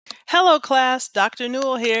Hello, class. Dr.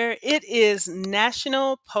 Newell here. It is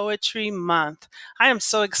National Poetry Month. I am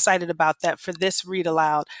so excited about that for this read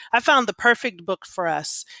aloud. I found the perfect book for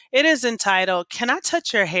us. It is entitled, Can I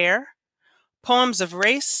Touch Your Hair? Poems of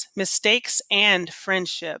Race, Mistakes, and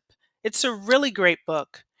Friendship. It's a really great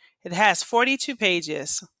book. It has 42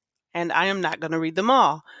 pages, and I am not going to read them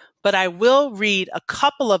all, but I will read a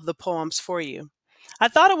couple of the poems for you. I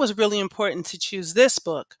thought it was really important to choose this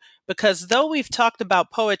book because though we've talked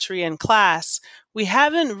about poetry in class, we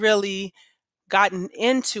haven't really gotten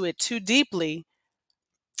into it too deeply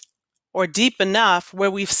or deep enough where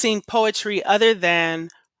we've seen poetry other than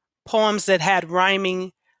poems that had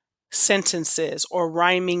rhyming sentences or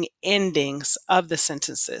rhyming endings of the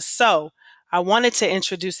sentences. So I wanted to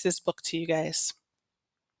introduce this book to you guys.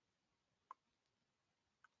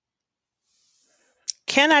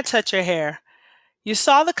 Can I Touch Your Hair? You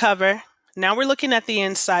saw the cover. Now we're looking at the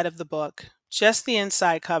inside of the book, just the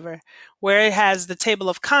inside cover, where it has the table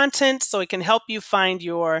of contents so it can help you find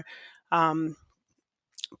your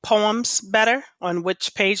poems better on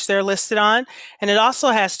which page they're listed on. And it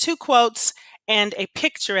also has two quotes and a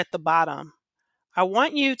picture at the bottom. I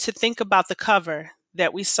want you to think about the cover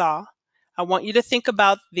that we saw. I want you to think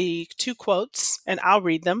about the two quotes, and I'll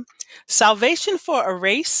read them. Salvation for a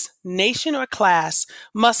race, nation, or class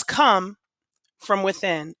must come from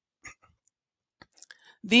within.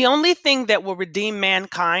 The only thing that will redeem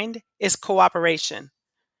mankind is cooperation.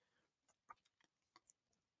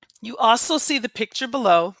 You also see the picture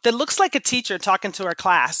below that looks like a teacher talking to her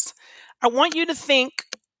class. I want you to think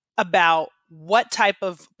about what type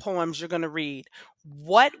of poems you're going to read.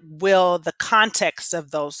 What will the context of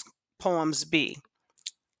those poems be?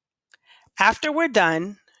 After we're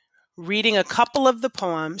done reading a couple of the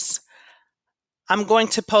poems, I'm going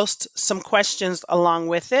to post some questions along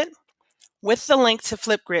with it, with the link to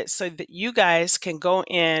Flipgrid so that you guys can go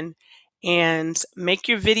in and make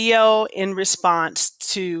your video in response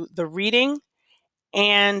to the reading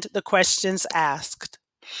and the questions asked.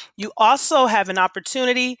 You also have an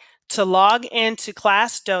opportunity to log into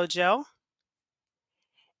Class Dojo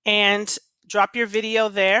and drop your video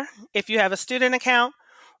there if you have a student account,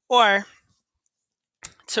 or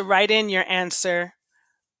to write in your answer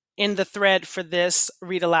in the thread for this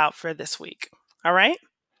read aloud for this week. All right,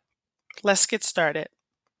 let's get started.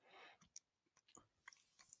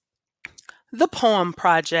 The Poem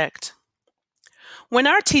Project. When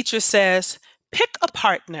our teacher says, pick a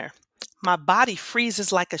partner, my body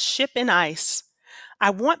freezes like a ship in ice. I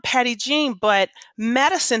want Patty Jean, but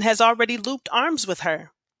Madison has already looped arms with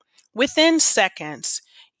her. Within seconds,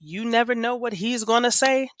 you never know what he's going to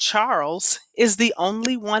say. Charles is the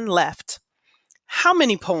only one left. How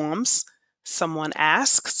many poems? Someone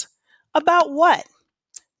asks. About what?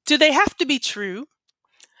 Do they have to be true?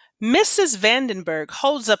 Mrs. Vandenberg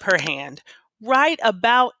holds up her hand. Write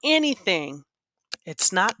about anything.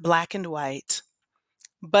 It's not black and white,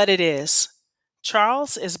 but it is.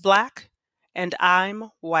 Charles is black and I'm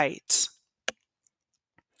white.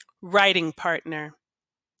 Writing partner.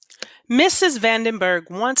 Mrs.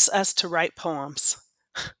 Vandenberg wants us to write poems.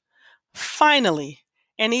 Finally,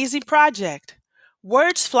 an easy project.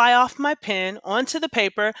 Words fly off my pen onto the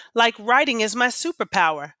paper like writing is my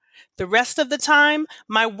superpower. The rest of the time,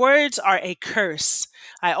 my words are a curse.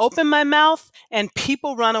 I open my mouth and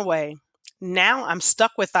people run away. Now I'm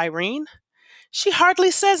stuck with Irene. She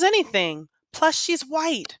hardly says anything. Plus, she's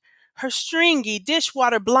white. Her stringy,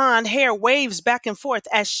 dishwater blonde hair waves back and forth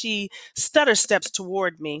as she stutter steps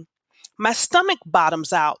toward me. My stomach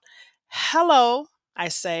bottoms out. Hello, I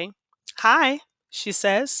say. Hi, she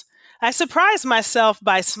says. I surprise myself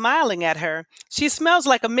by smiling at her. She smells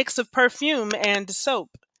like a mix of perfume and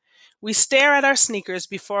soap. We stare at our sneakers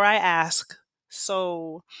before I ask,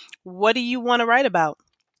 so what do you want to write about?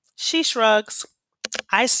 She shrugs.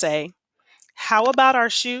 I say, how about our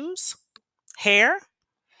shoes? Hair?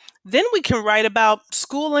 Then we can write about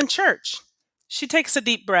school and church. She takes a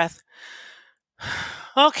deep breath.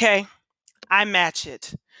 Okay, I match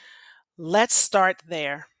it. Let's start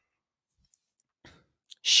there.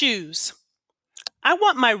 Shoes. I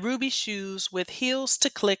want my ruby shoes with heels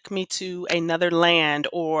to click me to another land,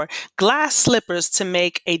 or glass slippers to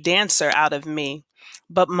make a dancer out of me.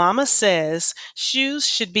 But Mama says shoes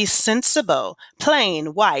should be sensible,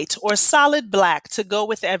 plain white, or solid black to go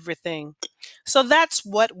with everything. So that's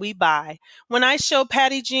what we buy. When I show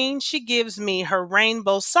Patty Jean, she gives me her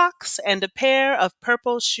rainbow socks and a pair of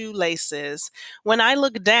purple shoelaces. When I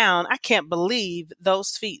look down, I can't believe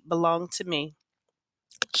those feet belong to me.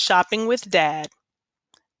 Shopping with Dad.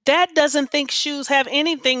 Dad doesn't think shoes have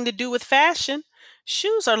anything to do with fashion.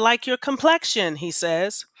 Shoes are like your complexion, he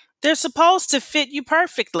says. They're supposed to fit you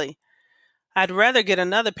perfectly. I'd rather get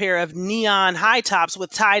another pair of neon high tops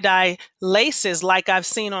with tie-dye laces like I've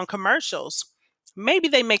seen on commercials. Maybe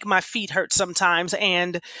they make my feet hurt sometimes,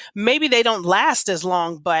 and maybe they don't last as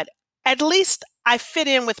long, but at least I fit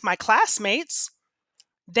in with my classmates.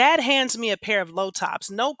 Dad hands me a pair of low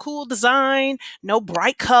tops. No cool design, no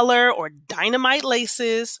bright color or dynamite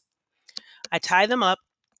laces. I tie them up,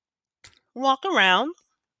 walk around.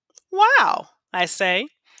 Wow, I say.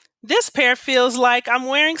 This pair feels like I'm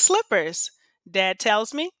wearing slippers. Dad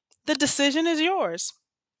tells me, the decision is yours.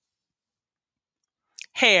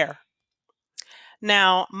 Hair.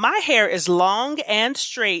 Now, my hair is long and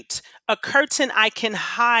straight, a curtain I can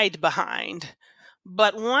hide behind.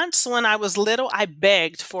 But once when I was little, I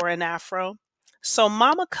begged for an afro. So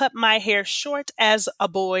mama cut my hair short as a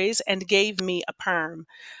boy's and gave me a perm.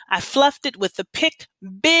 I fluffed it with a pick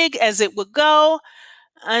big as it would go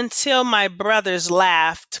until my brothers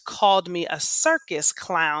laughed, called me a circus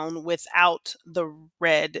clown without the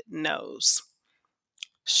red nose.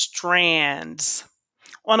 Strands.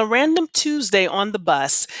 On a random Tuesday on the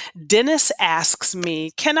bus, Dennis asks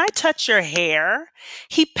me, "Can I touch your hair?"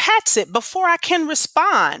 He pats it before I can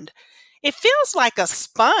respond. "It feels like a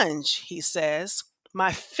sponge," he says.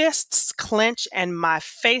 My fists clench and my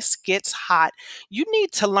face gets hot. "You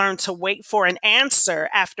need to learn to wait for an answer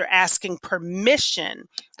after asking permission,"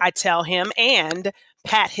 I tell him and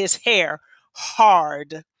pat his hair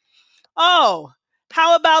hard. "Oh,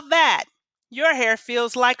 how about that? Your hair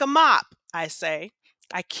feels like a mop," I say.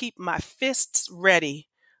 I keep my fists ready,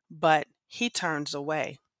 but he turns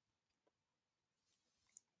away.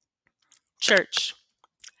 Church.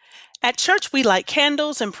 At church, we light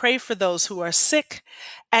candles and pray for those who are sick.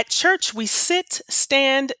 At church, we sit,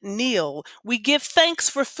 stand, kneel. We give thanks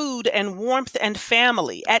for food and warmth and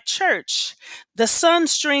family. At church, the sun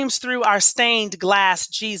streams through our stained glass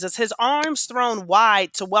Jesus, his arms thrown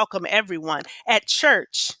wide to welcome everyone. At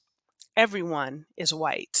church, everyone is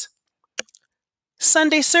white.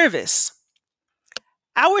 Sunday service.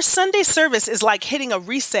 Our Sunday service is like hitting a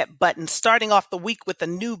reset button, starting off the week with a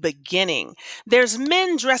new beginning. There's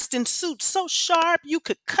men dressed in suits so sharp you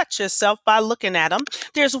could cut yourself by looking at them.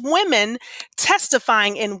 There's women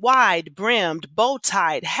testifying in wide-brimmed,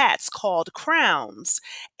 bow-tied hats called crowns.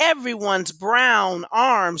 Everyone's brown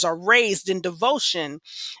arms are raised in devotion,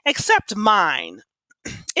 except mine.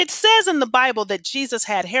 It says in the Bible that Jesus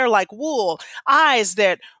had hair like wool, eyes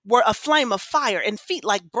that were a flame of fire, and feet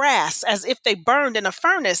like brass, as if they burned in a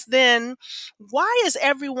furnace. Then why is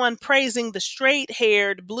everyone praising the straight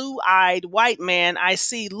haired, blue eyed white man I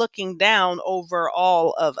see looking down over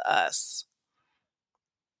all of us?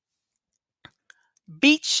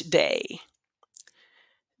 Beach Day.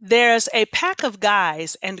 There's a pack of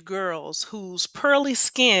guys and girls whose pearly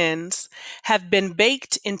skins have been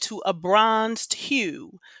baked into a bronzed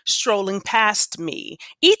hue, strolling past me.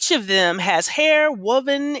 Each of them has hair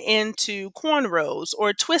woven into cornrows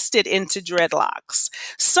or twisted into dreadlocks.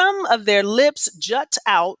 Some of their lips jut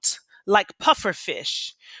out like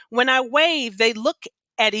pufferfish. When I wave, they look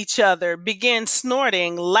at each other, begin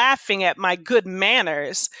snorting, laughing at my good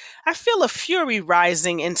manners. I feel a fury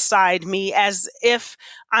rising inside me as if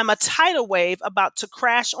I'm a tidal wave about to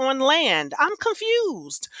crash on land. I'm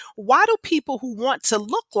confused. Why do people who want to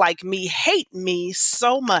look like me hate me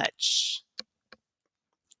so much?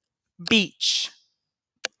 Beach.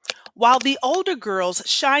 While the older girls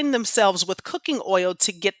shine themselves with cooking oil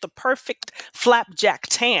to get the perfect flapjack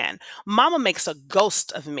tan, Mama makes a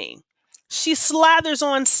ghost of me. She slathers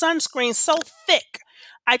on sunscreen so thick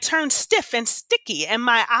I turn stiff and sticky and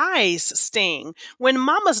my eyes sting. When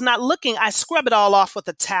Mama's not looking, I scrub it all off with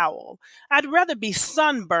a towel. I'd rather be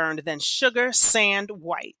sunburned than sugar sand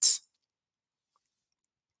white.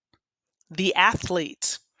 The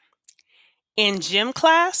athlete. In gym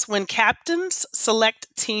class, when captains select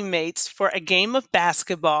teammates for a game of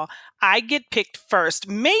basketball, I get picked first,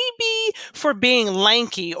 maybe for being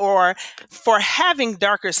lanky or for having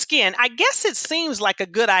darker skin. I guess it seems like a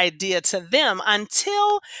good idea to them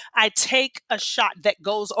until I take a shot that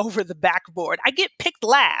goes over the backboard. I get picked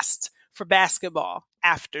last for basketball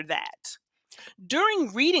after that.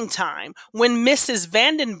 During reading time, when Mrs.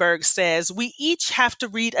 Vandenberg says we each have to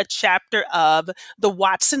read a chapter of The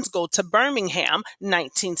Watsons Go to Birmingham,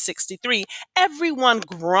 1963, everyone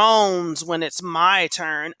groans when it's my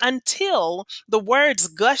turn until the words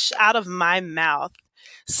gush out of my mouth.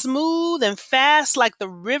 Smooth and fast like the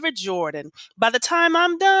River Jordan. By the time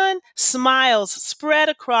I'm done, smiles spread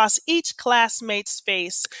across each classmate's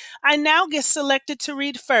face. I now get selected to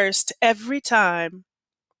read first every time.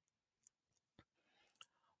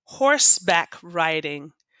 Horseback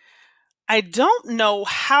riding. I don't know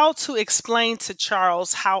how to explain to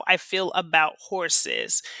Charles how I feel about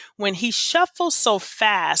horses when he shuffles so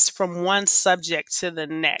fast from one subject to the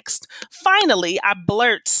next. Finally, I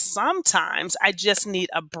blurt, sometimes I just need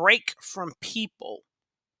a break from people.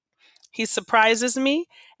 He surprises me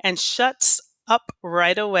and shuts up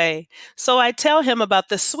right away. So I tell him about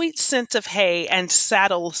the sweet scent of hay and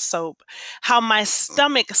saddle soap, how my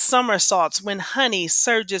stomach somersaults when honey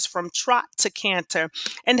surges from trot to canter,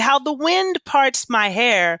 and how the wind parts my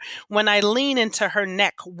hair when I lean into her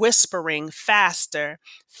neck, whispering, faster,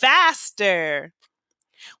 faster.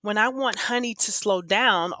 When I want honey to slow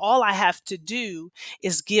down, all I have to do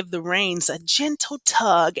is give the reins a gentle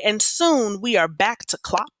tug, and soon we are back to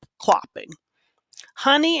clopping.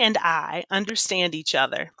 Honey and I understand each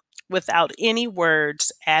other without any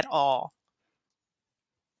words at all.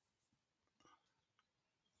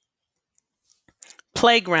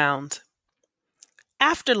 Playground.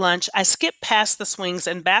 After lunch, I skip past the swings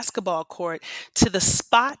and basketball court to the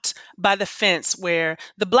spot by the fence where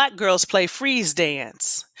the black girls play freeze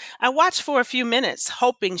dance. I watch for a few minutes,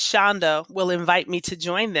 hoping Shonda will invite me to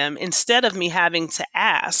join them instead of me having to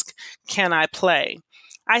ask, can I play?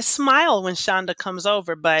 I smile when Shonda comes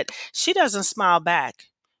over, but she doesn't smile back.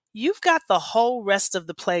 You've got the whole rest of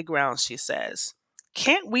the playground, she says.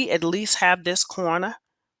 Can't we at least have this corner?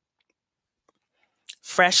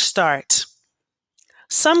 Fresh start.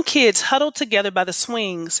 Some kids huddle together by the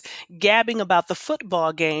swings, gabbing about the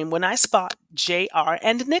football game when I spot JR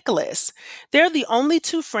and Nicholas. They're the only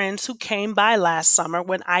two friends who came by last summer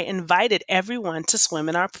when I invited everyone to swim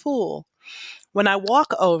in our pool. When I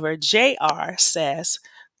walk over, JR says,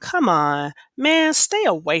 come on, man, stay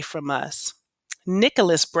away from us.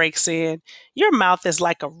 Nicholas breaks in, your mouth is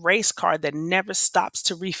like a race car that never stops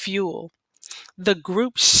to refuel. The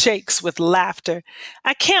group shakes with laughter.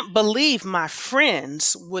 I can't believe my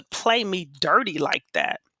friends would play me dirty like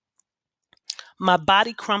that. My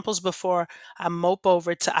body crumples before I mope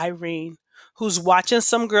over to Irene, who's watching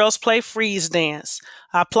some girls play freeze dance.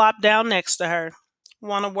 I plop down next to her.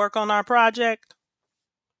 Want to work on our project?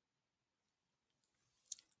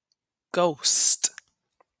 Ghost.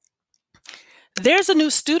 There's a new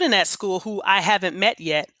student at school who I haven't met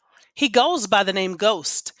yet. He goes by the name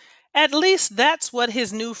Ghost. At least that's what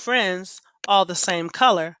his new friends, all the same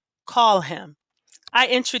color, call him. I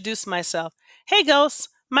introduce myself. Hey, Ghost,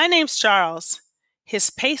 my name's Charles. His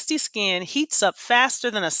pasty skin heats up faster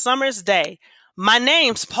than a summer's day. My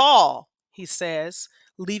name's Paul, he says,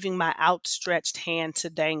 leaving my outstretched hand to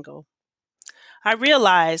dangle. I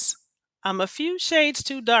realize I'm a few shades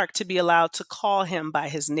too dark to be allowed to call him by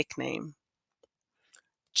his nickname.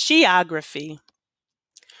 Geography.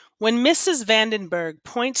 When Mrs. Vandenberg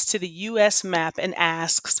points to the U.S. map and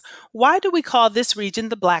asks, why do we call this region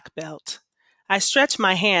the Black Belt? I stretch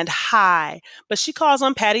my hand high, but she calls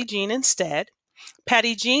on Patty Jean instead.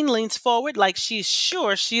 Patty Jean leans forward like she's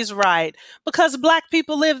sure she's right. Because black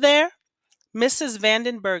people live there? Mrs.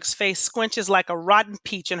 Vandenberg's face squinches like a rotten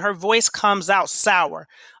peach and her voice comes out sour.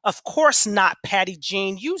 Of course not, Patty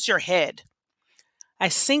Jean. Use your head. I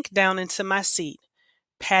sink down into my seat.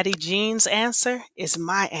 Patty Jean's answer is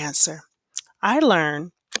my answer. I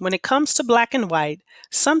learn when it comes to black and white,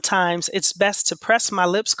 sometimes it's best to press my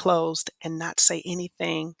lips closed and not say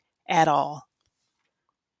anything at all.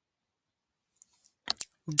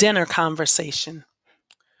 Dinner conversation.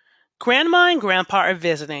 Grandma and Grandpa are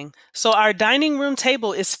visiting, so our dining room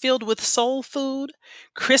table is filled with soul food,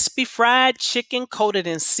 crispy fried chicken coated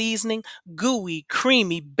in seasoning, gooey,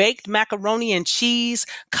 creamy baked macaroni and cheese,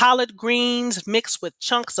 collard greens mixed with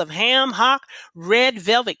chunks of ham hock, red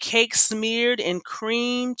velvet cake smeared in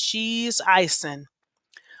cream cheese icing.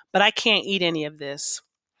 But I can't eat any of this.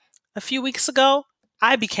 A few weeks ago,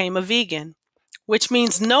 I became a vegan, which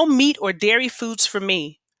means no meat or dairy foods for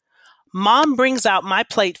me. Mom brings out my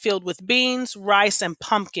plate filled with beans, rice, and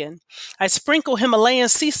pumpkin. I sprinkle Himalayan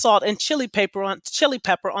sea salt and chili pepper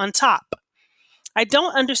on top. I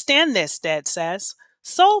don't understand this, Dad says.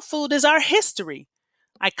 Soul food is our history.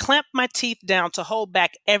 I clamp my teeth down to hold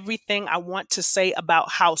back everything I want to say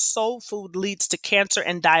about how soul food leads to cancer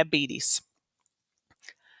and diabetes.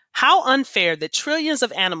 How unfair that trillions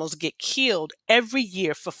of animals get killed every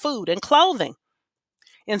year for food and clothing.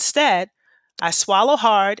 Instead, I swallow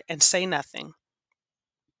hard and say nothing.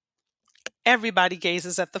 Everybody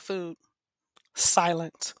gazes at the food.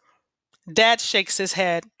 Silent. Dad shakes his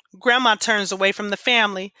head. Grandma turns away from the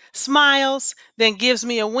family, smiles, then gives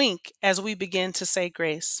me a wink as we begin to say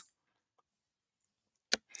grace.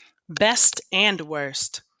 Best and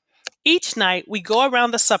worst. Each night we go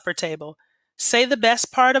around the supper table, say the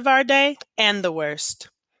best part of our day and the worst.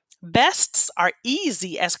 Bests are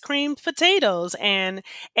easy as creamed potatoes, and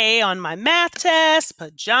A on my math test,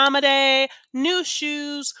 pajama day, new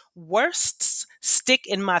shoes. Worsts stick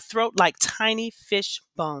in my throat like tiny fish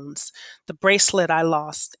bones. The bracelet I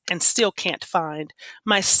lost and still can't find.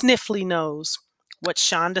 My sniffly nose. What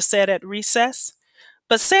Shonda said at recess.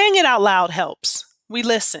 But saying it out loud helps. We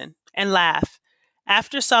listen and laugh.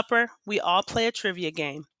 After supper, we all play a trivia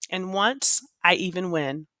game, and once I even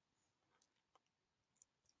win.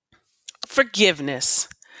 Forgiveness.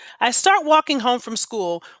 I start walking home from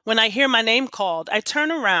school when I hear my name called. I turn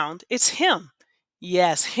around. It's him.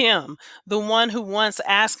 Yes, him. The one who once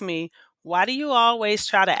asked me, "Why do you always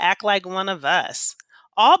try to act like one of us?"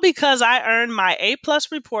 All because I earned my A+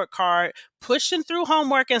 report card pushing through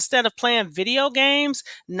homework instead of playing video games,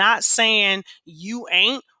 not saying you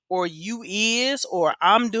ain't or you is or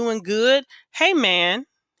I'm doing good. "Hey man,"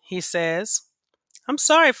 he says, "I'm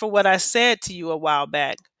sorry for what I said to you a while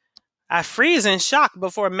back." I freeze in shock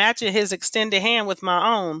before matching his extended hand with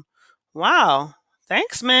my own. "Wow,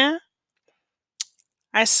 thanks, man."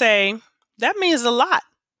 I say, "That means a lot.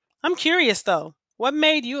 I'm curious though. What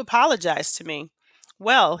made you apologize to me?"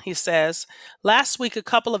 "Well," he says, "last week a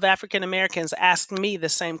couple of African Americans asked me the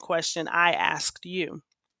same question I asked you."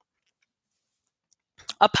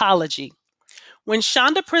 Apology. When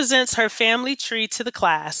Shonda presents her family tree to the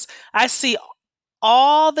class, I see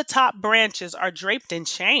all the top branches are draped in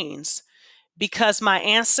chains. "Because my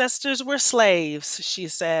ancestors were slaves," she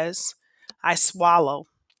says. I swallow.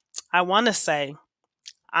 I want to say,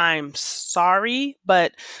 "I'm sorry,"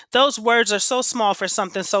 but those words are so small for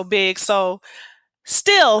something so big. So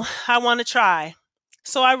still, I want to try.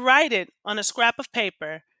 So I write it on a scrap of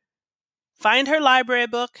paper, find her library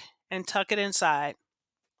book, and tuck it inside.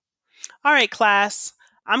 All right, class,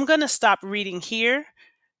 I'm going to stop reading here.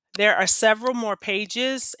 There are several more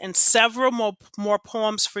pages and several more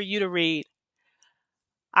poems for you to read.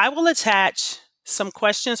 I will attach some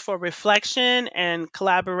questions for reflection and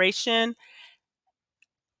collaboration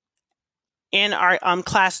in our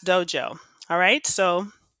class dojo. All right,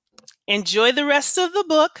 so enjoy the rest of the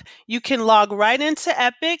book. You can log right into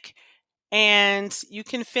Epic and you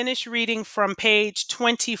can finish reading from page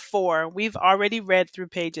 24. We've already read through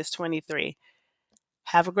pages 23.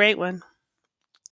 Have a great one.